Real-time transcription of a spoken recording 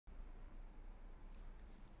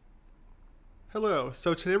Hello,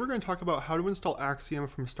 so today we're going to talk about how to install Axiom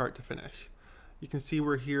from start to finish. You can see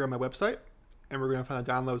we're here on my website, and we're going to find the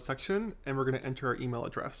download section, and we're going to enter our email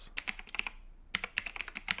address.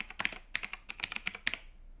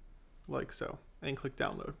 Like so, and click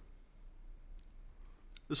download.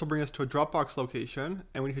 This will bring us to a Dropbox location,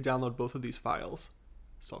 and we need to download both of these files.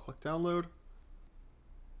 So I'll click download.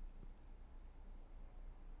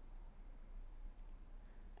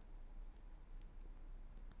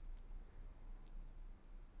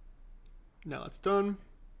 Now that's done,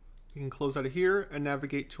 we can close out of here and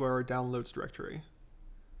navigate to our downloads directory.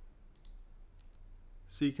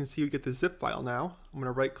 So you can see we get the zip file now. I'm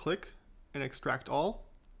going to right click and extract all.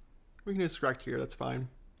 We can extract here, that's fine.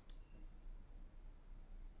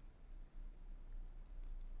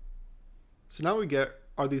 So now what we get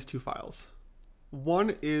are these two files.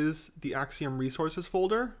 One is the Axiom resources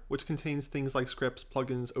folder, which contains things like scripts,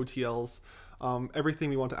 plugins, OTLs, everything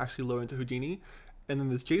we want to actually load into Houdini. And then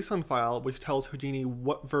this JSON file, which tells Houdini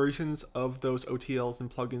what versions of those OTLs and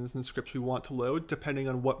plugins and scripts we want to load, depending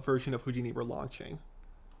on what version of Houdini we're launching.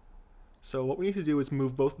 So what we need to do is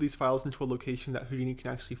move both of these files into a location that Houdini can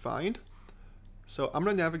actually find. So I'm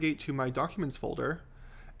going to navigate to my documents folder.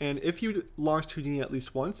 And if you launched Houdini at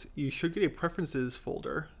least once, you should get a preferences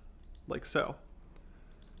folder, like so.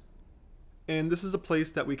 And this is a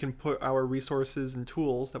place that we can put our resources and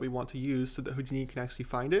tools that we want to use so that Houdini can actually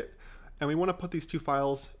find it. And we want to put these two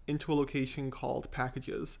files into a location called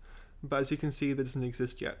packages. But as you can see, that doesn't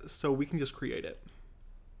exist yet, so we can just create it.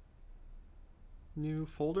 New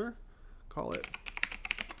folder, call it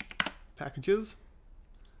packages.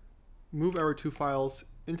 Move our two files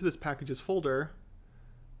into this packages folder,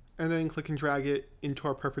 and then click and drag it into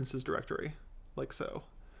our preferences directory, like so.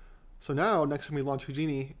 So now, next time we launch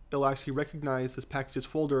Houdini, it'll actually recognize this packages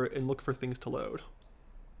folder and look for things to load.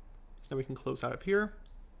 So now we can close out of here.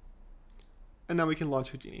 And now we can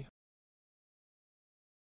launch Houdini.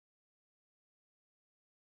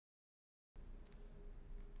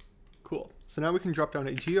 Cool. So now we can drop down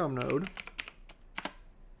a geom node.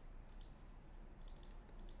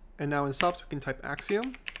 And now in stops we can type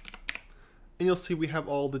Axiom. And you'll see we have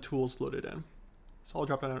all the tools loaded in. So I'll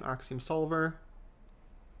drop down an Axiom solver.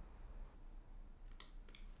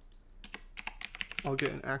 I'll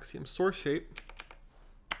get an Axiom source shape.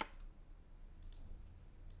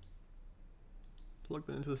 Plug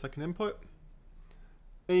that into the second input,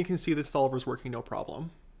 and you can see the solver is working no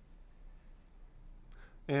problem.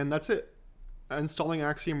 And that's it. Installing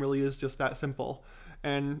Axiom really is just that simple,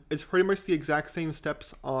 and it's pretty much the exact same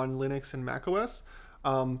steps on Linux and macOS.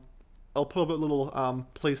 I'll put a little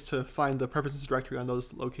place to find the preferences directory on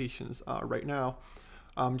those locations right now,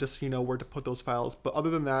 just so you know where to put those files. But other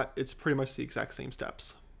than that, it's pretty much the exact same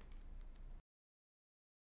steps.